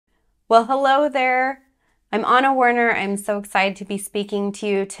Well, hello there. I'm Anna Werner. I'm so excited to be speaking to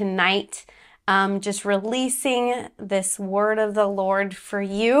you tonight. Just releasing this word of the Lord for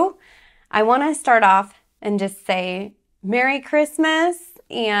you. I want to start off and just say Merry Christmas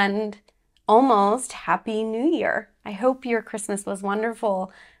and almost Happy New Year. I hope your Christmas was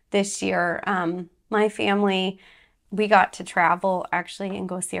wonderful this year. My family, we got to travel actually and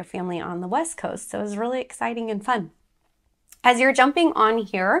go see our family on the West Coast. So it was really exciting and fun. As you're jumping on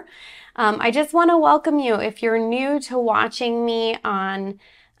here, I just want to welcome you. If you're new to watching me on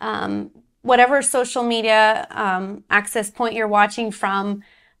whatever social media access point you're watching from,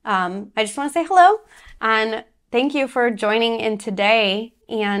 I just want to say hello and thank you for joining in today.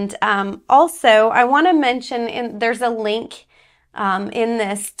 And also, I want to mention there's a link in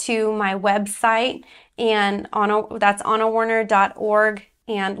this to my website, and that's annawerner.org.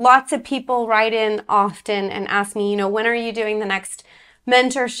 And lots of people write in often and ask me, when are you doing the next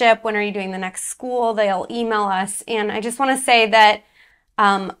mentorship? When are you doing the next school? They'll email us. And I just want to say that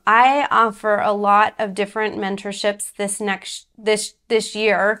I offer a lot of different mentorships this next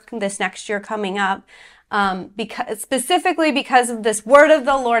year coming up, specifically because of this word of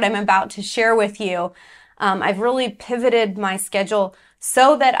the Lord I'm about to share with you. I've really pivoted my schedule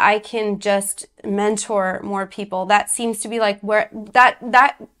so that I can just mentor more people. That seems to be like where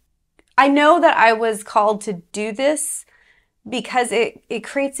I know that I was called to do this because it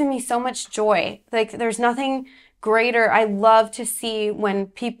creates in me so much joy. Like there's nothing greater. I love to see when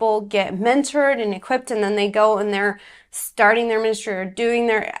people get mentored and equipped and then they go and they're starting their ministry or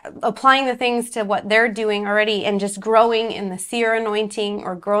applying the things to what they're doing already and just growing in the seer anointing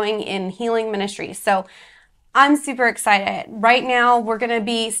or growing in healing ministry. So I'm super excited. Right now, we're going to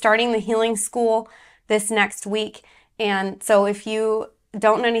be starting the healing school this next week. And so if you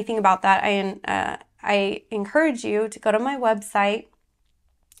don't know anything about that, I encourage you to go to my website.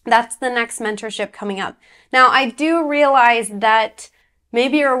 That's the next mentorship coming up. Now, I do realize that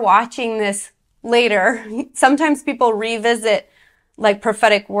maybe you're watching this later. Sometimes people revisit like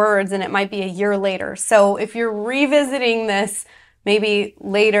prophetic words and it might be a year later. So if you're revisiting this maybe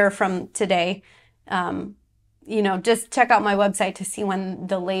later from today, just check out my website to see when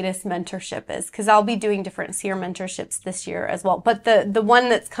the latest mentorship is, because I'll be doing different seer mentorships this year as well. But the one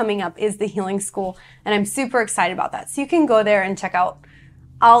that's coming up is the healing school, and I'm super excited about that. So you can go there and check out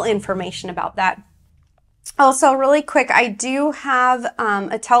all information about that. Also, really quick, I do have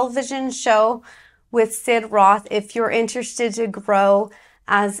a television show with Sid Roth if you're interested to grow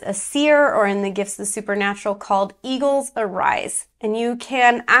as a seer or in the gifts of the supernatural, called Eagles Arise. And you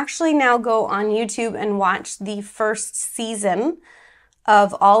can actually now go on YouTube and watch the first season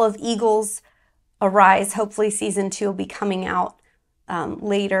of all of Eagles Arise. Hopefully season 2 will be coming out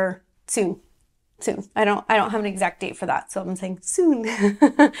later soon. I don't have an exact date for that, so I'm saying soon.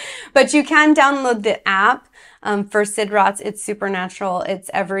 But you can download the app for Sid Roth's It's Supernatural. It's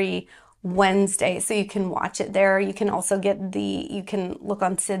every Wednesday, so you can watch it there. You can also you can look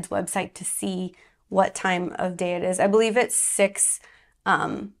on Sid's website to see what time of day it is. I believe it's 6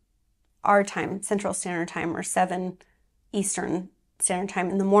 our time, Central Standard Time, or 7 Eastern Standard Time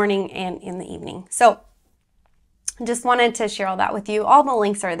in the morning and in the evening. So just wanted to share all that with you. All the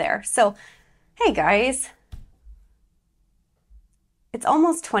links are there. So hey guys, it's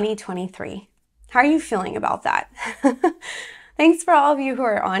almost 2023. How are you feeling about that? Thanks for all of you who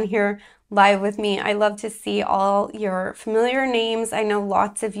are on here live with me. I love to see all your familiar names. I know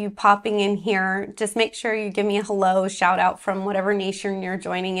lots of you popping in here. Just make sure you give me a hello, shout out from whatever nation you're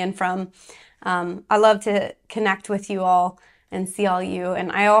joining in from. I love to connect with you all and see all you.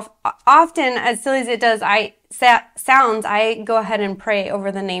 And I often, as silly as it does, I go ahead and pray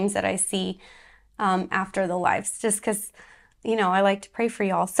over the names that I see after the lives, just because, I like to pray for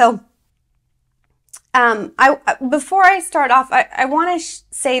y'all. So before I start off, I want to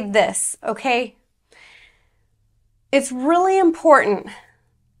say this, okay? It's really important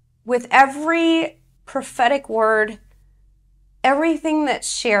with every prophetic word, everything that's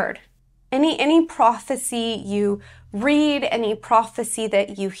shared, any prophecy you read, any prophecy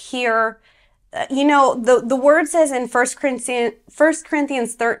that you hear, the word says in 1 Corinthians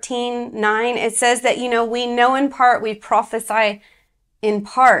 13:9, it says that, we know in part, we prophesy in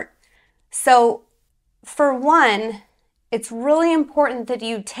part. So for one, it's really important that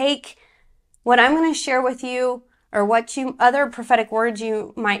you take what I'm going to share with you or other prophetic words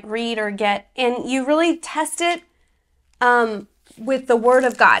you might read or get, and you really test it with the Word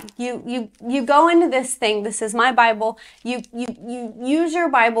of God. You go into this thing. This is my Bible. You use your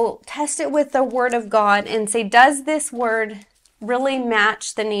Bible, test it with the Word of God, and say, does this word really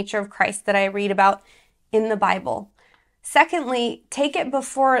match the nature of Christ that I read about in the Bible? Secondly, take it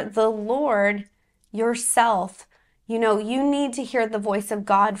before the Lord yourself. You know, you need to hear the voice of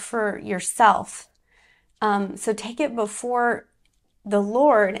God for yourself. So take it before the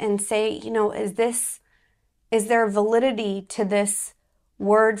Lord and say, you know, is there validity to this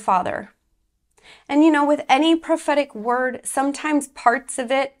word, Father? And you know, with any prophetic word, sometimes parts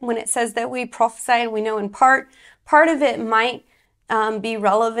of it, when it says that we prophesy and we know in part of it might be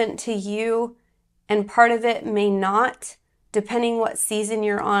relevant to you and part of it may not, depending what season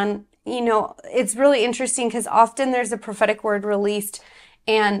you're on. You know, it's really interesting because often there's a prophetic word released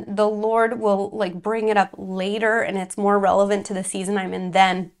and the Lord will like bring it up later and it's more relevant to the season I'm in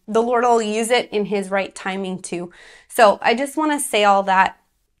then. The Lord will use it in his right timing too. So I just want to say all that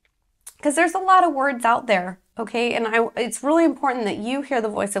because there's a lot of words out there, okay? And it's really important that you hear the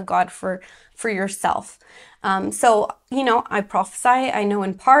voice of God for yourself. So, you know, I prophesy, I know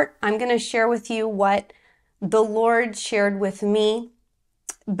in part. I'm going to share with you what the Lord shared with me.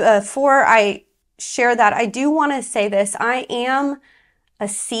 Before I share that, I do want to say this. I am a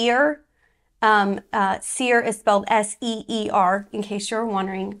seer. Seer is spelled S-E-E-R, in case you're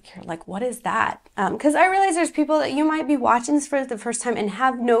wondering. You're like, what is that? Because I realize there's people that you might be watching this for the first time and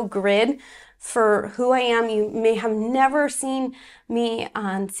have no grid for who I am. You may have never seen me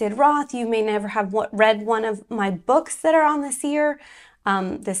on Sid Roth. You may never have read one of my books that are on the seer.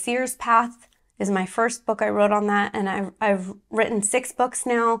 The Seer's Path is my first book I wrote on that, and I've written 6 books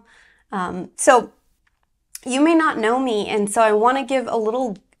now. So you may not know me, and so I want to give a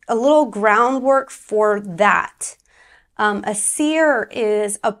little groundwork for that. A seer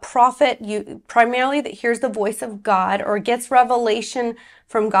is a prophet primarily that hears the voice of God or gets revelation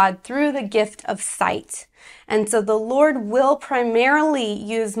from God through the gift of sight. And so the Lord will primarily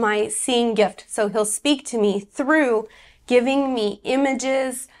use my seeing gift. So he'll speak to me through giving me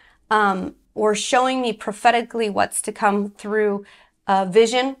images or showing me prophetically what's to come through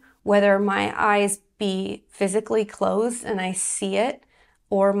vision, whether my eyes be physically closed and I see it,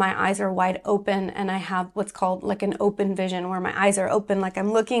 or my eyes are wide open and I have what's called like an open vision where my eyes are open, like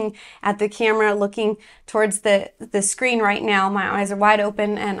I'm looking at the camera, looking towards the screen right now. My eyes are wide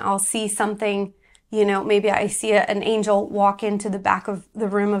open and I'll see something, you know, maybe I see an angel walk into the back of the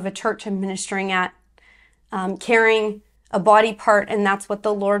room of a church I'm ministering at, carrying a body part, and that's what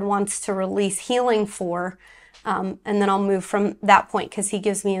the Lord wants to release healing for. And then I'll move from that point because he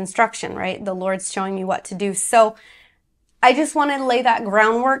gives me instruction, right? The Lord's showing me what to do. So I just want to lay that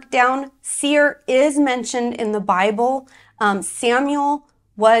groundwork down. Seer is mentioned in the Bible. Samuel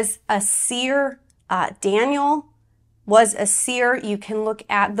was a seer. Daniel was a seer. You can look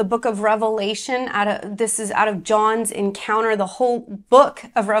at the book of Revelation. This is out of John's encounter. The whole book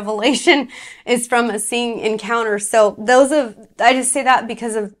of Revelation is from a seeing encounter. So I just say that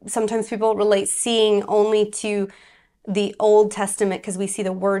because of sometimes people relate seeing only to the Old Testament because we see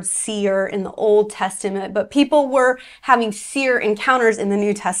the word seer in the Old Testament, but people were having seer encounters in the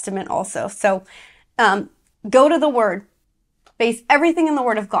New Testament also. So go to the Word, base everything in the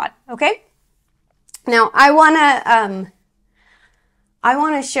Word of God. Okay. Now I want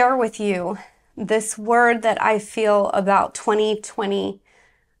to share with you this word that I feel about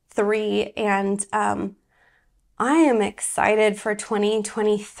 2023, and I am excited for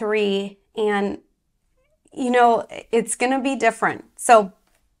 2023, and you know, it's going to be different. So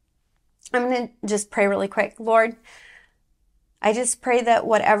I'm going to just pray really quick. Lord, I just pray that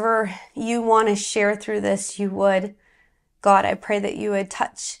whatever you want to share through this, you would. God, I pray that you would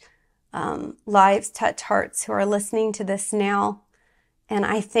touch lives, touch hearts who are listening to this now. And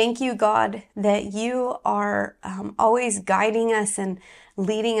I thank you, God, that you are always guiding us and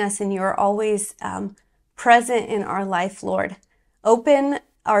leading us, and you are always present in our life, Lord. Open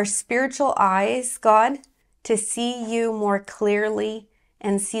our spiritual eyes, God, to see you more clearly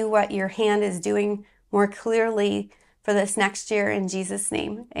and see what your hand is doing more clearly for this next year. In Jesus'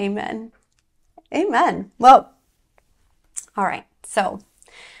 name, amen. Amen. Well, all right. So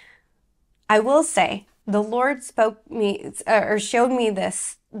I will say the Lord showed me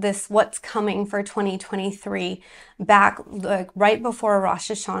this what's coming for 2023 back like right before Rosh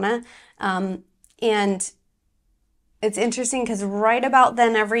Hashanah. And it's interesting because right about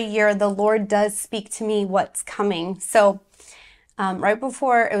then every year, the Lord does speak to me what's coming. So right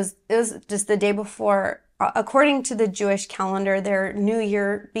before, it was just the day before, according to the Jewish calendar, their new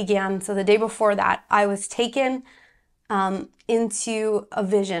year began. So the day before that, I was taken into a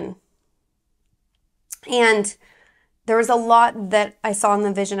vision. And there was a lot that I saw in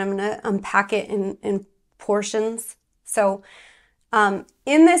the vision. I'm going to unpack it in portions. So in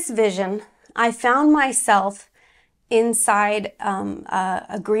this vision, I found myself inside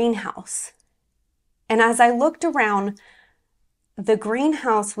a greenhouse. And as I looked around, the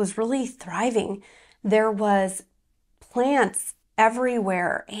greenhouse was really thriving. There was plants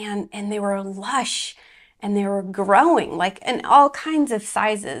everywhere, and they were lush, and they were growing like in all kinds of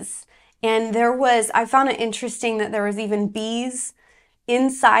sizes. And I found it interesting that there was even bees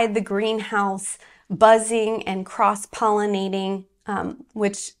inside the greenhouse buzzing and cross-pollinating,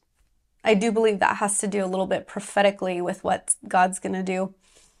 which I do believe that has to do a little bit prophetically with what God's going to do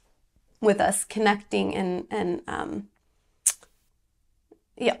with us connecting and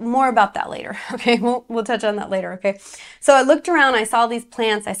yeah, more about that later. Okay, we'll touch on that later. Okay, so I looked around, I saw these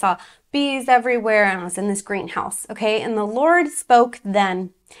plants, I saw bees everywhere, and I was in this greenhouse. Okay, and the Lord spoke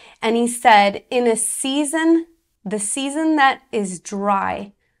then, and He said, in a season, the season that is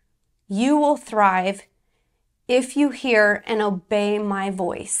dry, you will thrive if you hear and obey my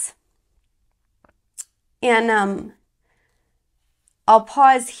voice. And I'll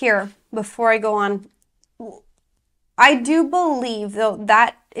pause here before I go on. I do believe, though,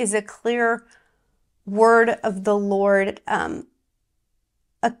 that is a clear word of the Lord.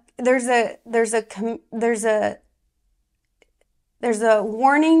 There's a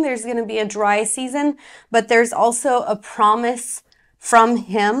warning. There's going to be a dry season, but there's also a promise from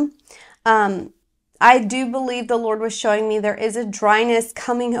Him. I do believe the Lord was showing me there is a dryness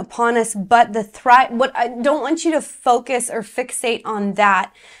coming upon us, but what I don't want you to focus or fixate on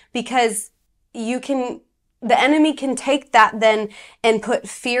that, because the enemy can take that then and put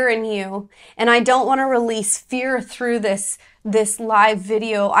fear in you. And I don't want to release fear through this live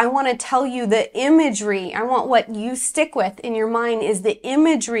video. I want to tell you the imagery. I want what you stick with in your mind is the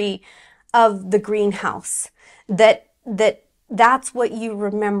imagery of the greenhouse. That's what you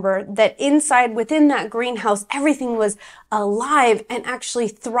remember, that inside within that greenhouse, everything was alive and actually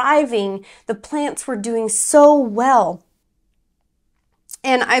thriving. The plants were doing so well.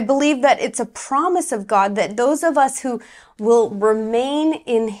 And I believe that it's a promise of God that those of us who will remain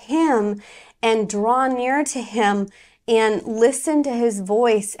in Him and draw near to Him and listen to His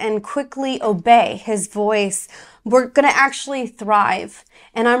voice and quickly obey His voice, we're going to actually thrive.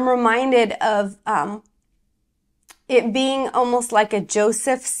 And I'm reminded of it being almost like a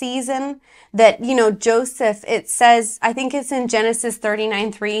Joseph season, that, Joseph, it says, I think it's in Genesis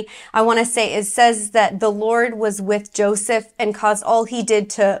 39:3, I want to say it says that the Lord was with Joseph and caused all he did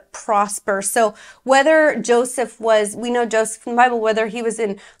to prosper. So whether Joseph we know Joseph in the Bible, whether he was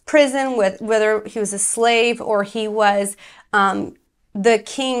in prison, whether he was a slave or he was the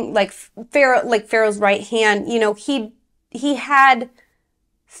king, like Pharaoh's right hand, he had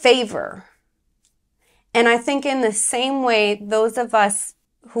favor. And I think in the same way, those of us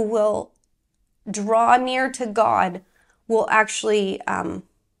who will draw near to God will actually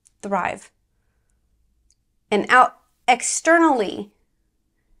thrive. And externally,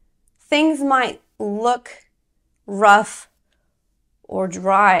 things might look rough or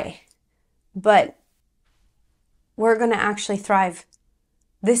dry, but we're going to actually thrive.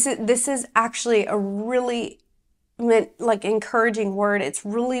 This is actually a really encouraging word. It's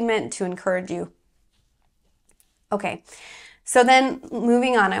really meant to encourage you. Okay, so then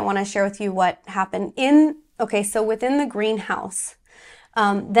moving on, I want to share with you what happened so within the greenhouse,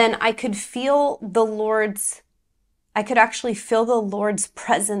 then I could actually feel the Lord's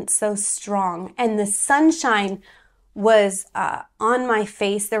presence so strong, and the sunshine was on my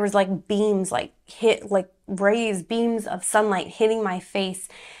face. There was beams, beams of sunlight hitting my face,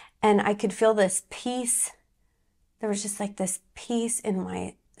 and I could feel this peace. There was just this peace in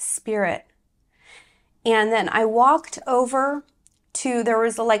my spirit. And then I walked over to, there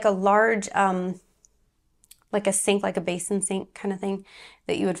was a large, like a sink, like a basin sink kind of thing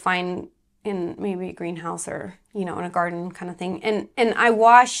that you would find in maybe a greenhouse or, in a garden kind of thing. And I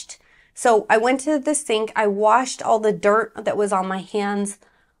went to the sink, I washed all the dirt that was on my hands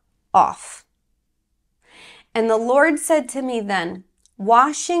off. And the Lord said to me then,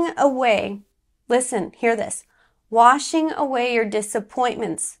 washing away, listen, hear this, washing away your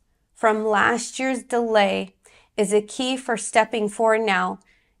disappointments from last year's delay is a key for stepping forward now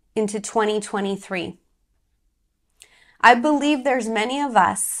into 2023. I believe there's many of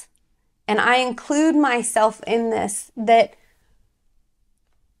us, and I include myself in this, that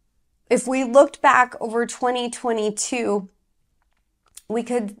if we looked back over 2022, we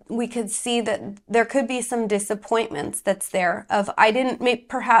could see that there could be some disappointments that's there of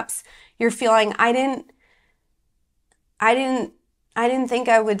perhaps you're feeling I didn't think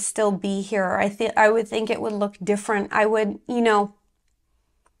I would still be here. I would think it would look different.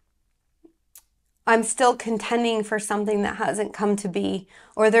 I'm still contending for something that hasn't come to be,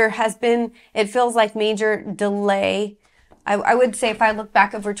 or it feels like major delay I would say if I look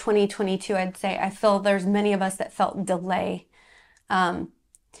back over 2022, I'd say I feel there's many of us that felt delay.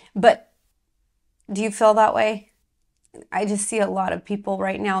 But do you feel that way? I just see a lot of people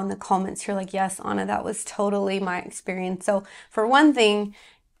right now in the comments who are like, yes, Anna, that was totally my experience. So for one thing,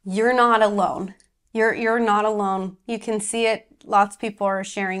 you're not alone. You're not alone. You can see it. Lots of people are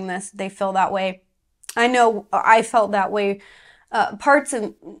sharing this. They feel that way. I know I felt that way. Parts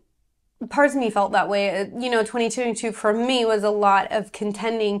of me felt that way. 2022 for me was a lot of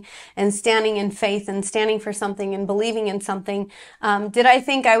contending and standing in faith and standing for something and believing in something. Did I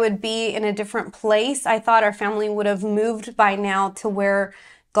think I would be in a different place? I thought our family would have moved by now to where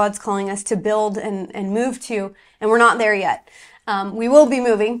God's calling us to build and move to, and we're not there yet. We will be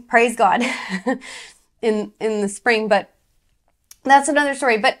moving, praise God, in the spring, but that's another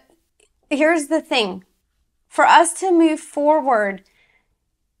story. But here's the thing. For us to move forward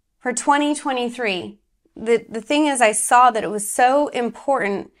for 2023, the thing is, I saw that it was so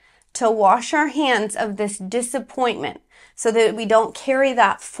important to wash our hands of this disappointment so that we don't carry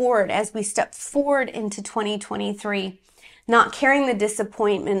that forward as we step forward into 2023, not carrying the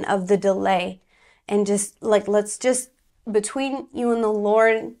disappointment of the delay. And just like, let's just, between you and the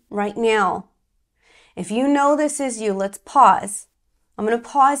Lord right now, if you know this is you, let's pause. I'm going to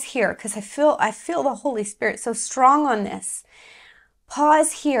pause here because I feel the Holy Spirit so strong on this.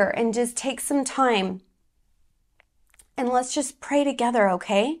 Pause here and just take some time and let's just pray together,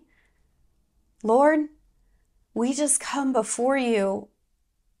 okay? Lord, we just come before you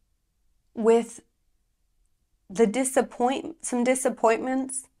with some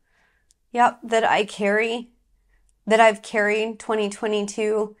disappointments, that I carry, that I've carried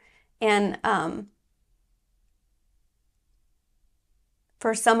 2022, and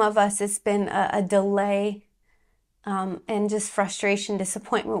for some of us it's been a delay. And just frustration,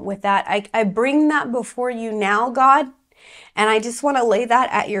 disappointment with that. I bring that before you now, God, and I just want to lay that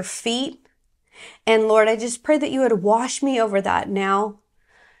at your feet. And Lord, I just pray that you would wash me over that now.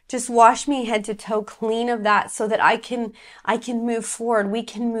 Just wash me head to toe clean of that so that I can move forward. We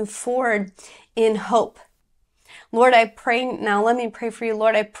can move forward in hope. Lord, I pray now, let me pray for you.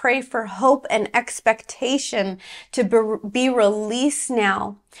 Lord, I pray for hope and expectation to be released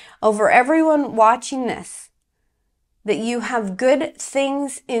now over everyone watching this. That you have good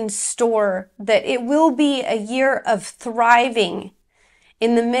things in store, that it will be a year of thriving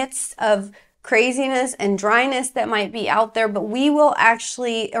in the midst of craziness and dryness that might be out there, but we will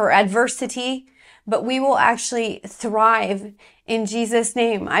actually, or adversity, but we will actually thrive in Jesus'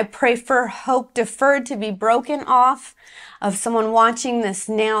 name. I pray for hope deferred to be broken off of someone watching this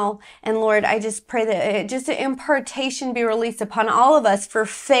now. And Lord, I just pray that just an impartation be released upon all of us for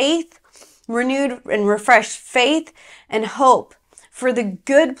faith, renewed and refreshed faith and hope for the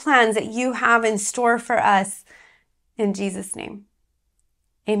good plans that you have in store for us in Jesus' name.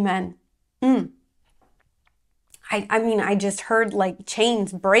 Amen. I just heard like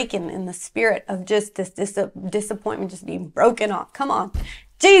chains breaking in the spirit of just this disappointment just being broken off. Come on,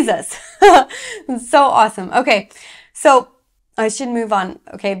 Jesus. So awesome. Okay. So I should move on.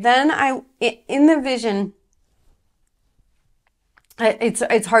 Okay. Then in the vision,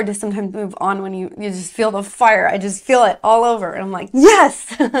 it's hard to sometimes move on when you just feel the fire. I just feel it all over. And I'm like,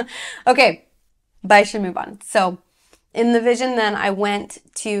 yes. Okay. But I should move on. So in the vision, then I went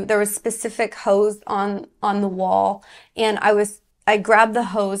to, there was specific hose on the wall, and I grabbed the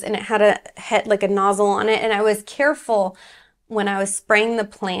hose and it had a head, like a nozzle on it. And I was careful when I was spraying the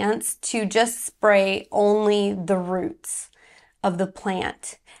plants to just spray only the roots of the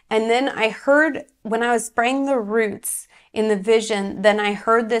plant. And then I heard when I was spraying the roots in the vision, then I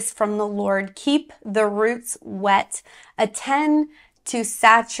heard this from the Lord, keep the roots wet, attend to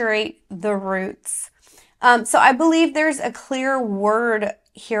saturate the roots. So I believe there's a clear word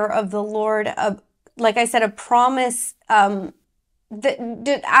here of the Lord, like I said, a promise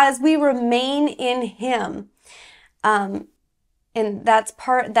that as we remain in Him, and that's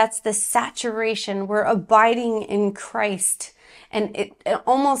the saturation. We're abiding in Christ, and it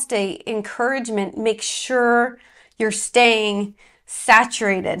almost a encouragement. Make sure you're staying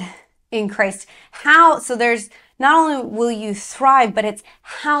saturated in Christ. So there's not only will you thrive, but it's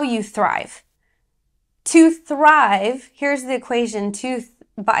how you thrive. To thrive, here's the equation. To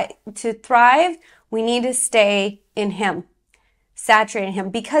thrive, we need to stay in Him, saturate in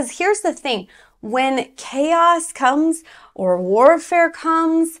Him. Because here's the thing, when chaos comes or warfare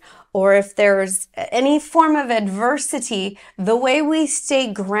comes, or if there's any form of adversity, the way we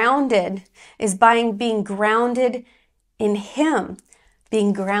stay grounded is by being grounded in Him,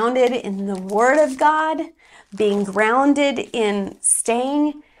 being grounded in the Word of God, being grounded in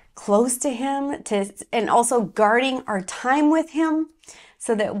staying close to him, and also guarding our time with him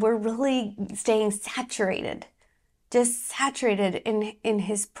so that we're really staying saturated, just saturated in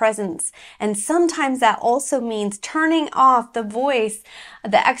his presence. And sometimes that also means turning off the voice,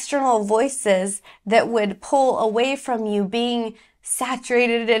 the external voices that would pull away from you being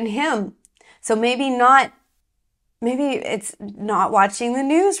saturated in him. So maybe it's not watching the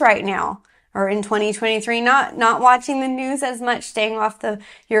news right now, or in 2023, not watching the news as much, staying off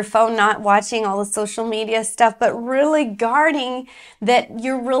your phone, not watching all the social media stuff, but really guarding that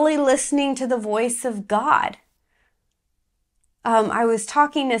you're really listening to the voice of God. I was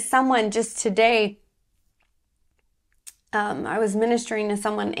talking to someone just today. I was ministering to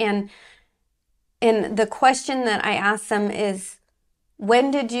someone, and the question that I asked them is,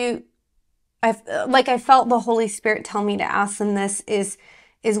 when did you, I felt the Holy Spirit tell me to ask them this, is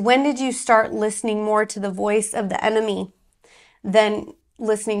when did you start listening more to the voice of the enemy than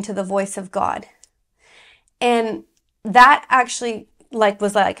listening to the voice of God? And that actually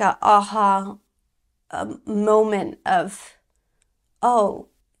was like a aha moment of, oh,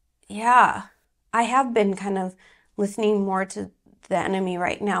 yeah, I have been kind of listening more to the enemy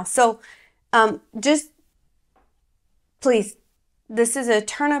right now. So just please, this is a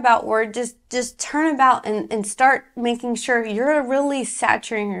turnabout word. Just turn about and start making sure you're really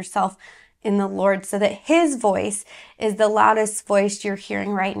saturating yourself in the Lord so that his voice is the loudest voice you're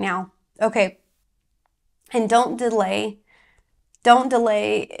hearing right now. Okay. And don't delay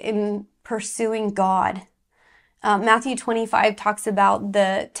in pursuing God. Matthew 25 talks about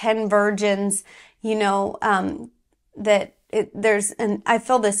the 10 virgins, I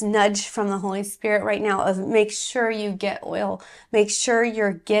feel this nudge from the Holy Spirit right now of make sure you get oil, make sure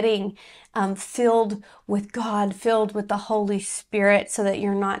you're getting filled with God, filled with the Holy Spirit so that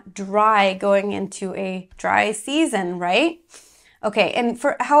you're not dry going into a dry season, right? Okay, and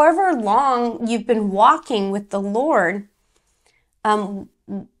for however long you've been walking with the Lord,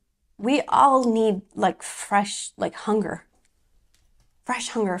 we all need fresh hunger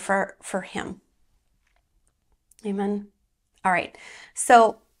for him. Amen. All right.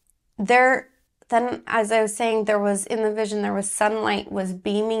 So then, as I was saying, there was in the vision, there was sunlight was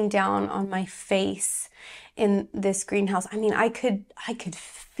beaming down on my face in this greenhouse. I mean, I could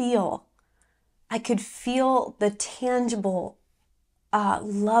feel the tangible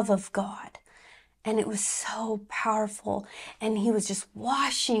love of God. And it was so powerful. And he was just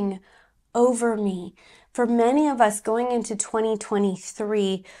washing over me. For many of us, going into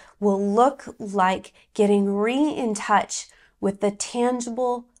 2023 will look like getting in touch with the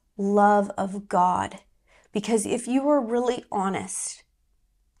tangible love of God. Because if you were really honest,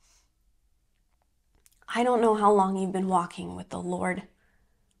 I don't know how long you've been walking with the Lord,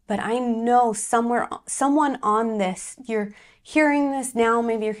 but I know someone on this, you're hearing this now,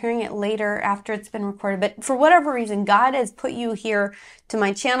 maybe you're hearing it later after it's been recorded, but for whatever reason, God has put you here to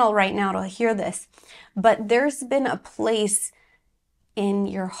my channel right now to hear this. But there's been a place in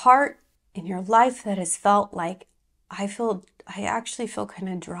your heart, in your life that has felt like, I actually feel kind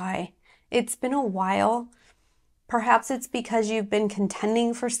of dry. It's been a while. Perhaps it's because you've been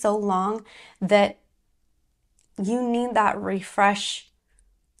contending for so long that you need that refresh,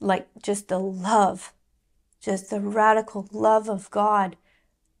 just the love, just the radical love of God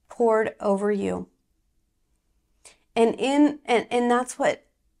poured over you. And that's what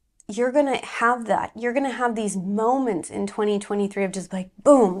you're going to have, that you're going to have these moments in 2023 of just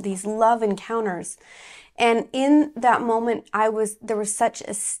boom, these love encounters. And in that moment, there was such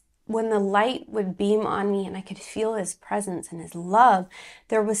when the light would beam on me and I could feel his presence and his love,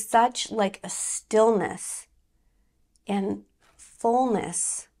 there was such a stillness and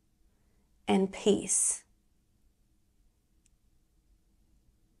fullness and peace.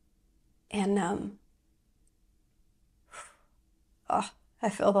 And I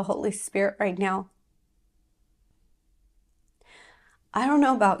feel the Holy Spirit right now. I don't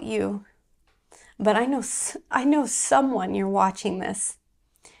know about you, but I know someone, you're watching this.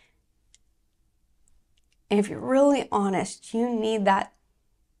 And if you're really honest, you need that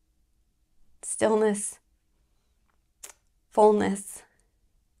stillness, fullness,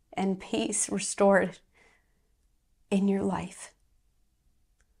 and peace restored in your life.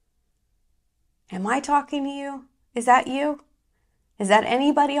 Am I talking to you? Is that you? Is that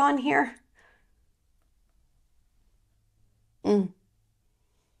anybody on here?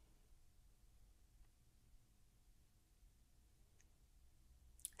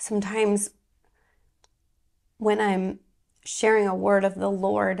 Sometimes when I'm sharing a word of the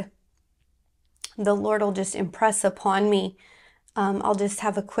Lord will just impress upon me. I'll just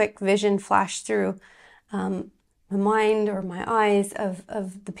have a quick vision flash through. mind or my eyes of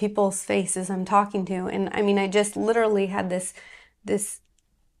the people's faces I'm talking to. And I mean, I just literally had this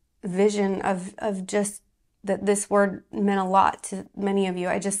vision of just that this word meant a lot to many of you.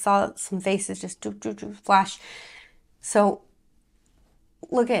 I just saw some faces just flash. So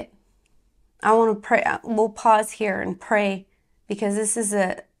look at, I want to pray. We'll pause here and pray, because this is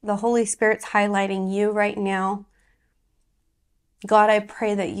the Holy Spirit's highlighting you right now. God, I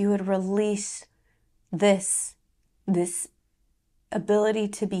pray that you would release this ability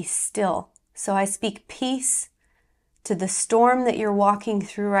to be still. So I speak peace to the storm that you're walking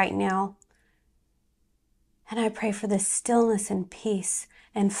through right now. And I pray for the stillness and peace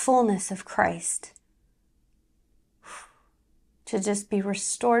and fullness of Christ to just be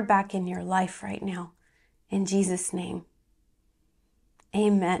restored back in your life right now. In Jesus' name.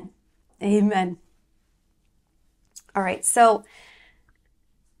 Amen. Amen. All right, so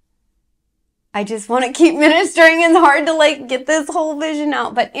I just want to keep ministering. It's hard to get this whole vision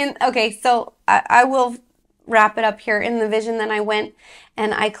out. But okay, so I will wrap it up here. In the vision, then I went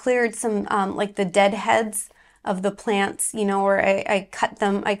and I cleared some the dead heads of the plants, where I cut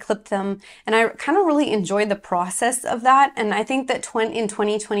them, I clipped them, and I kind of really enjoyed the process of that. And I think that in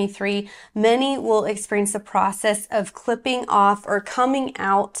 2023, many will experience the process of clipping off or coming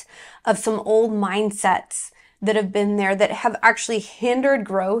out of some old mindsets that have been there that have actually hindered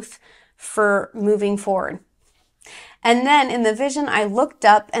growth for moving forward. And then in the vision, I looked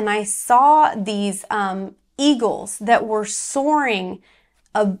up and I saw these eagles that were soaring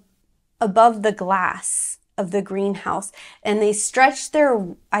above the glass of the greenhouse, and I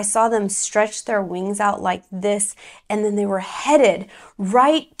saw them stretch their wings out like this, and then they were headed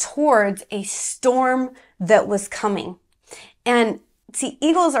right towards a storm that was coming. And see,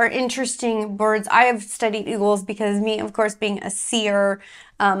 eagles are interesting birds. I have studied eagles because me, of course, being a seer,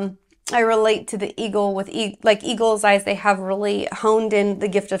 I relate to the eagle with eagle's eyes. They have really honed in the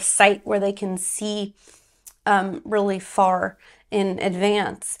gift of sight where they can see really far in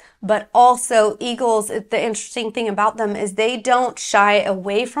advance. But also eagles, the interesting thing about them is they don't shy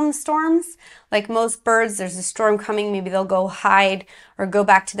away from storms. Like most birds, there's a storm coming, maybe they'll go hide or go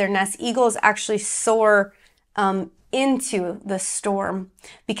back to their nest. Eagles actually soar into the storm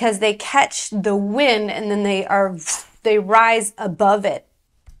because they catch the wind and then they rise above it.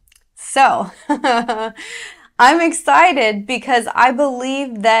 So I'm excited because I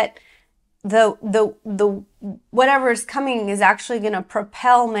believe that the whatever is coming is actually going to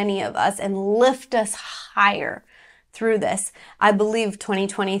propel many of us and lift us higher through this. I believe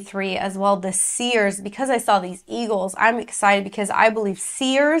 2023 as well, the seers, because I saw these eagles, I'm excited because I believe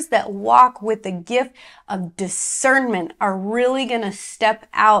seers that walk with the gift of discernment are really going to step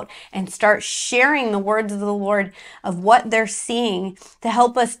out and start sharing the words of the Lord of what they're seeing to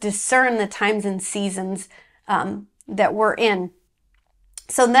help us discern the times and seasons that we're in.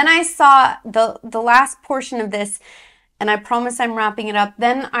 So then I saw the last portion of this, and I promise I'm wrapping it up.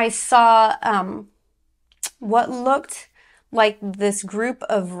 Then I saw what looked like this group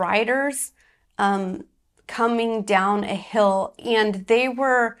of riders coming down a hill, and they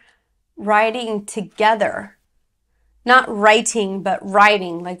were riding together. Not writing, but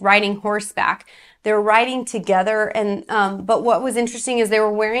riding, like riding horseback. They were riding together, and but what was interesting is they were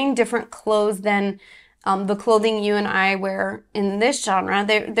wearing different clothes than the clothing you and I wear in this genre.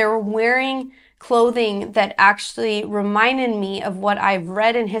 They were wearing clothing that actually reminded me of what I've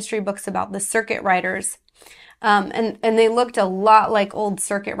read in history books about the circuit riders. And they looked a lot like old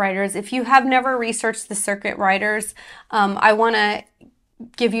circuit riders. If you have never researched the circuit riders, I want to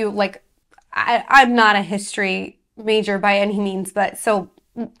give you I'm not a history major by any means, but so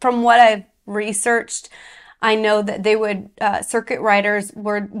from what I've researched, I know that they would, circuit riders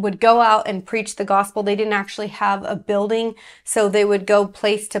would go out and preach the gospel. They didn't actually have a building, so they would go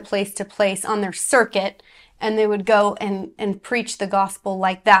place to place to place on their circuit, and they would go and preach the gospel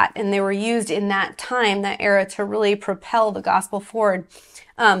like that. And they were used in that time, that era, to really propel the gospel forward.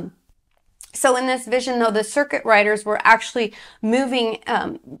 So in this vision, though, the circuit riders were actually moving,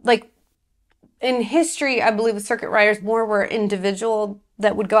 in history, I believe the circuit riders more were individual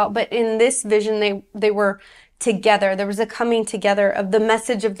that would go out, but in this vision, they were together. There was a coming together of the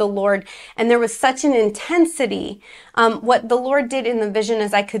message of the Lord, and there was such an intensity. What the Lord did in the vision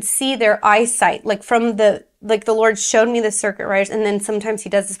is I could see their eyesight, the Lord showed me the circuit riders, and then sometimes he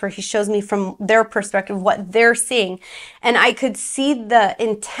does this where he shows me from their perspective what they're seeing, and I could see the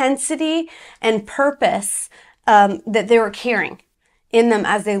intensity and purpose that they were carrying in them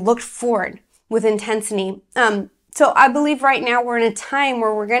as they looked forward with intensity. So I believe right now we're in a time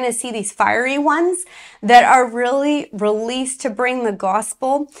where we're going to see these fiery ones that are really released to bring the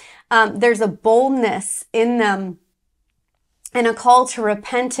gospel. There's a boldness in them and a call to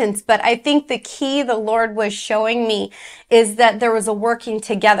repentance. But I think the key the Lord was showing me is that there was a working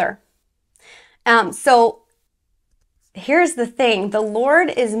together. So here's the thing. The Lord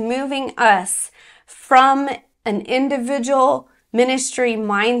is moving us from an individual ministry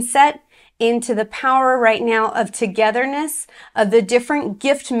mindset into the power right now of togetherness, of the different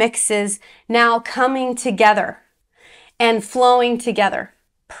gift mixes now coming together and flowing together.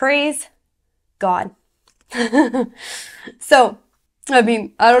 Praise God. So, I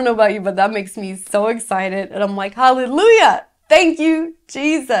mean, I don't know about you, but that makes me so excited. And I'm like, hallelujah. Thank you,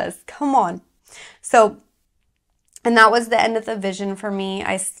 Jesus. Come on. So, and that was the end of the vision for me.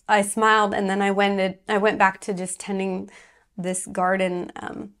 I smiled, and then I went back to just tending this garden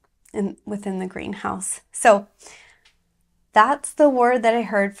within the greenhouse. So that's the word that I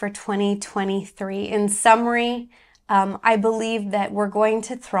heard for 2023. In summary, I believe that we're going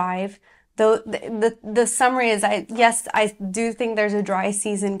to thrive. The summary is, yes, I do think there's a dry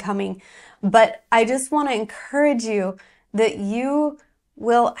season coming, but I just want to encourage you that you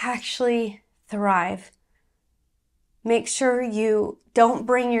will actually thrive. Make sure you don't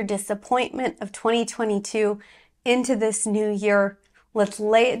bring your disappointment of 2022 into this new year. Let's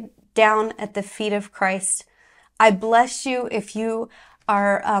lay it down at the feet of Christ. I bless you if you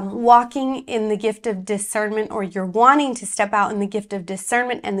are walking in the gift of discernment, or you're wanting to step out in the gift of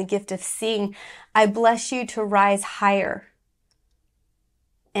discernment and the gift of seeing. I bless you to rise higher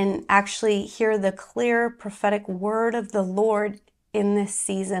and actually hear the clear prophetic word of the Lord in this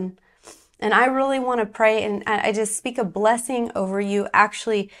season. And I really want to pray, and I just speak a blessing over you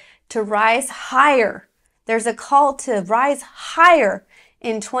actually to rise higher. There's a call to rise higher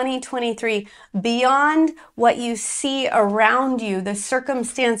in 2023 beyond what you see around you, the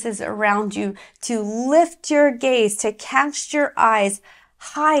circumstances around you, to lift your gaze, to cast your eyes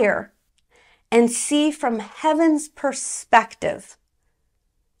higher and see from heaven's perspective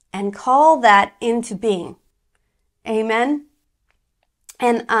and call that into being. Amen.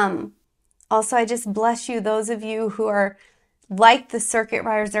 And also, I just bless you, those of you who are like the circuit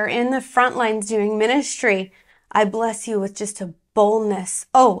riders, are in the front lines doing ministry. I bless you with just a boldness,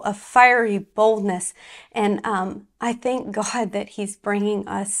 a fiery boldness. And I thank God that He's bringing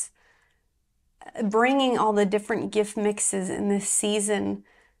all the different gift mixes in this season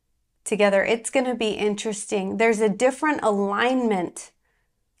together. It's going to be interesting. There's a different alignment.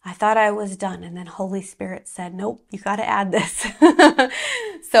 I thought I was done, and then Holy Spirit said, nope, you got to add this.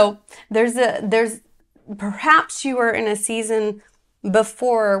 So there's perhaps you were in a season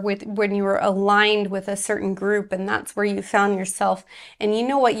before when you were aligned with a certain group, and that's where you found yourself. And you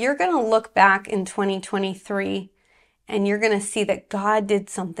know what? You're going to look back in 2023 and you're going to see that God did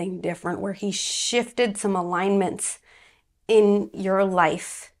something different, where He shifted some alignments in your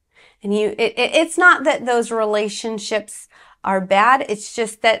life. And it's not that those relationships are bad. It's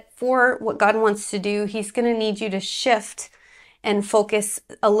just that for what God wants to do, He's going to need you to shift and focus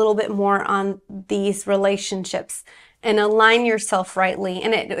a little bit more on these relationships and align yourself rightly.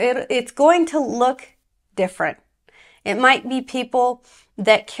 And it's going to look different. It might be people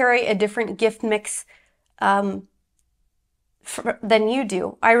that carry a different gift mix than you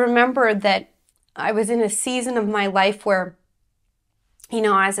do. I remember that I was in a season of my life where,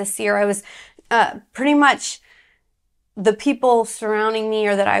 as a seer, I was pretty much the people surrounding me,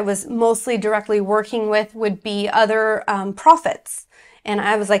 or that I was mostly directly working with, would be other prophets. And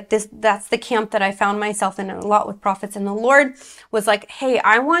I was like, that's the camp that I found myself in a lot with prophets. And the Lord was like, hey,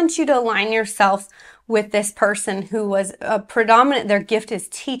 I want you to align yourself with this person who was their gift is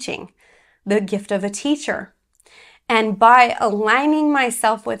teaching, the gift of a teacher. And by aligning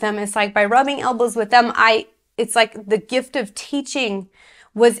myself with them, it's like by rubbing elbows with them, it's like the gift of teaching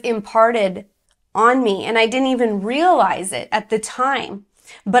was imparted on me, and I didn't even realize it at the time.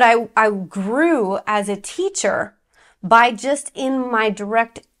 But I grew as a teacher by just in my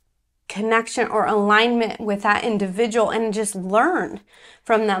direct connection or alignment with that individual, and just learn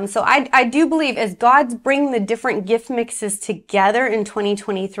from them. So I do believe as God's bringing the different gift mixes together in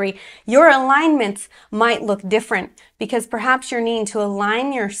 2023, your alignments might look different, because perhaps you're needing to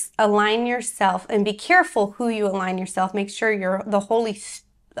align yourself, and be careful who you align yourself. Make sure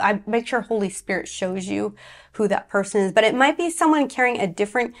make sure Holy Spirit shows you who that person is. But it might be someone carrying a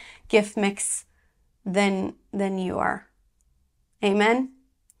different gift mix than you are. Amen.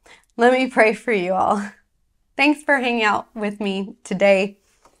 Let me pray for you all. Thanks for hanging out with me today.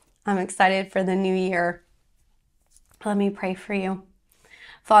 I'm excited for the new year. Let me pray for you.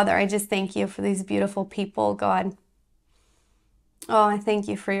 Father, I just thank you for these beautiful people, God. Oh, I thank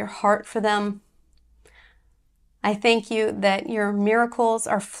you for your heart for them. I thank you that your miracles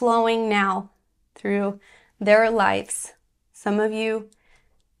are flowing now through their lives. Some of you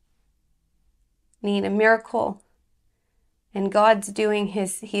need a miracle, and God's doing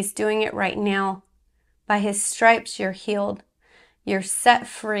He's doing it right now. By His stripes, you're healed. You're set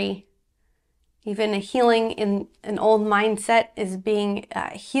free. Even a healing in an old mindset is being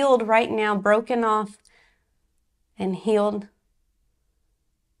healed right now, broken off and healed.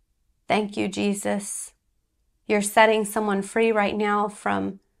 Thank you, Jesus. You're setting someone free right now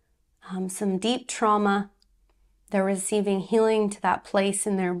from some deep trauma. They're receiving healing to that place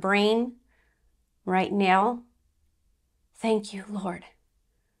in their brain right now. Thank you, Lord.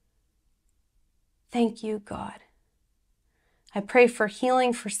 Thank you, God. I pray for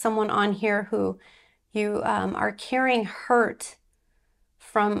healing for someone on here who you are carrying hurt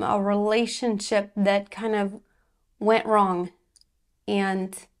from a relationship that kind of went wrong.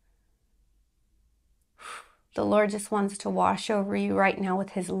 And the Lord just wants to wash over you right now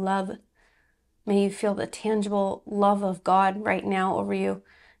with His love. May you feel the tangible love of God right now over you.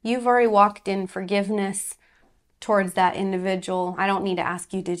 You've already walked in forgiveness towards that individual. I don't need to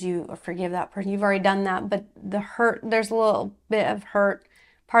ask you, did you forgive that person? You've already done that, but the hurt, there's a little bit of hurt.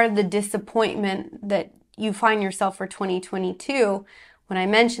 Part of the disappointment that you find yourself for 2022, when I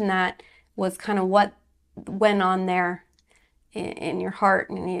mentioned that, was kind of what went on there in your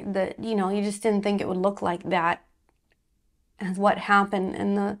heart, and you just didn't think it would look like that as what happened.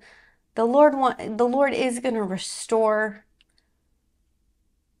 And the Lord is going to restore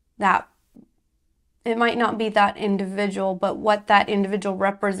that. It might not be that individual, but what that individual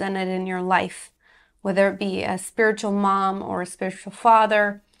represented in your life, whether it be a spiritual mom or a spiritual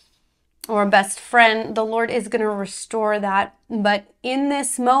father or a best friend. The Lord is going to restore that. But in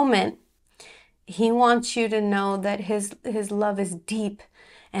this moment, He wants you to know that His love is deep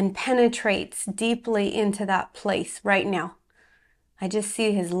and penetrates deeply into that place right now. I just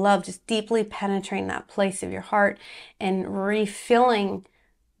see His love just deeply penetrating that place of your heart and refilling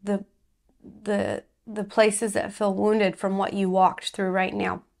the places that feel wounded from what you walked through right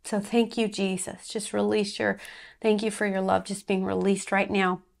now. So thank you, Jesus. Just thank you for your love just being released right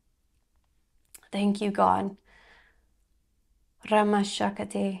now. Thank you, God.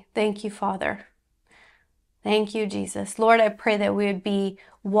 Ramashakate. Thank you, Father. Thank you, Jesus. Lord, I pray that we would be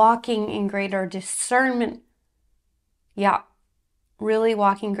walking in greater discernment. Yeah, really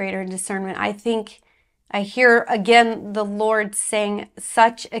walking greater discernment. I think I hear again the Lord saying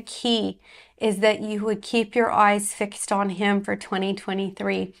such a key is that you would keep your eyes fixed on Him for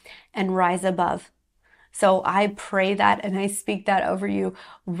 2023 and rise above. So I pray that and I speak that over you.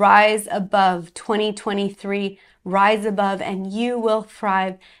 Rise above 2023, rise above, and you will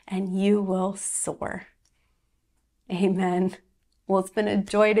thrive and you will soar. Amen. Well, it's been a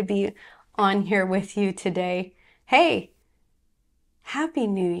joy to be on here with you today. Hey, Happy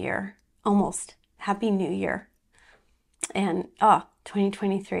New Year. Almost. Happy New Year. And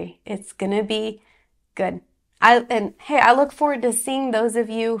 2023. It's going to be good. I look forward to seeing those of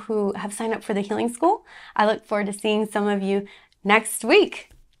you who have signed up for the healing school. I look forward to seeing some of you next week.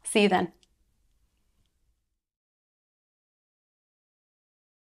 See you then.